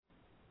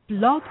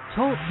Blog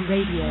Talk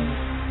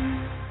Radio.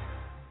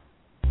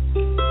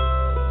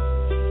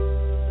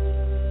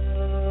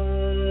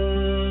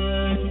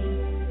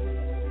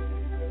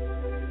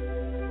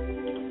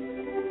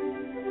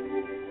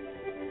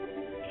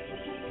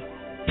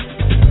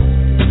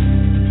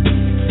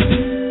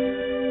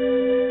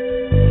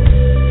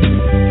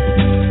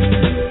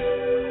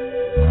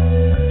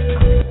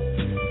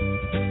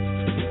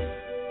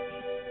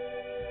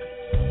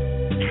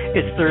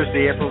 It's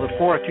Thursday, April the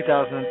 4th,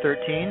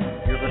 2013.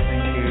 You're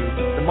listening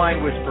to The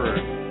Mind Whisperer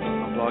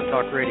on Blog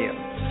Talk Radio.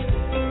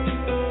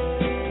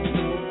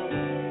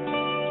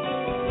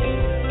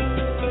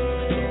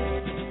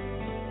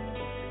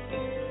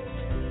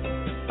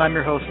 I'm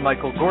your host,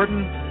 Michael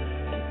Gordon.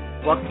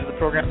 Welcome to the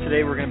program.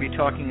 Today we're going to be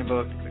talking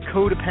about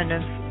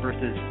codependence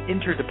versus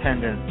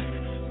interdependence,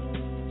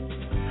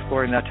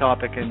 exploring that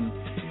topic and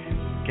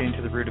getting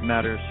to the root of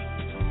matters.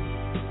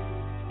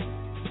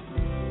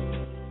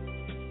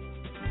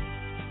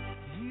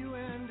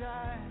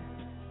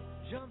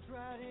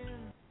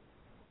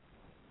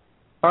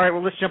 All right,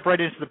 well, let's jump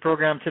right into the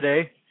program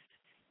today.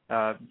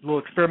 Little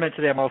experiment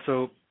today. I'm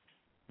also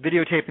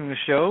videotaping the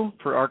show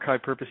for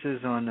archive purposes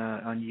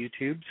on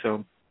YouTube,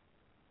 so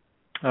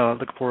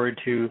look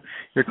forward to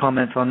your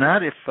comments on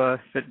that. If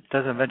it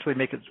doesn't eventually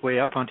make its way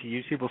up onto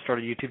YouTube, we'll start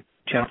a YouTube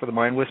channel for The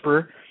Mind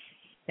Whisperer.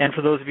 And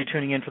for those of you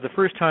tuning in for the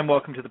first time,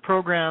 welcome to the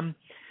program.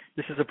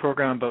 This is a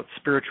program about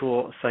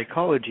spiritual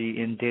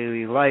psychology in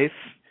daily life.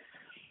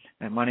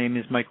 And my name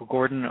is Michael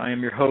Gordon. I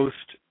am your host.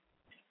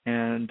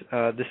 And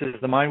this is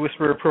the Mind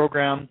Whisperer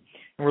program,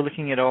 and we're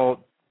looking at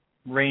all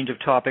range of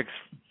topics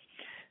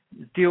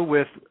deal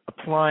with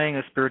applying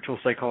a spiritual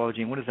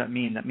psychology. And what does that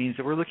mean? That means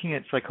that we're looking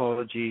at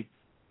psychology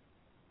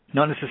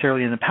not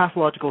necessarily in the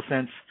pathological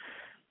sense,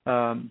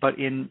 but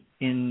in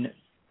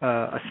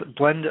a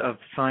blend of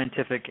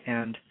scientific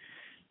and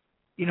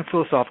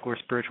philosophical or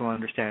spiritual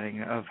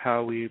understanding of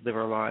how we live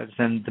our lives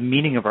and the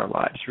meaning of our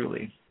lives.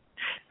 Really,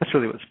 that's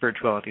really what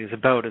spirituality is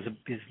about. Is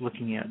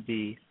looking at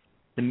the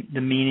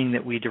meaning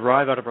that we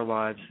derive out of our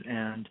lives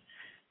and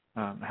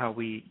how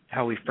we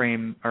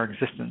frame our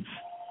existence.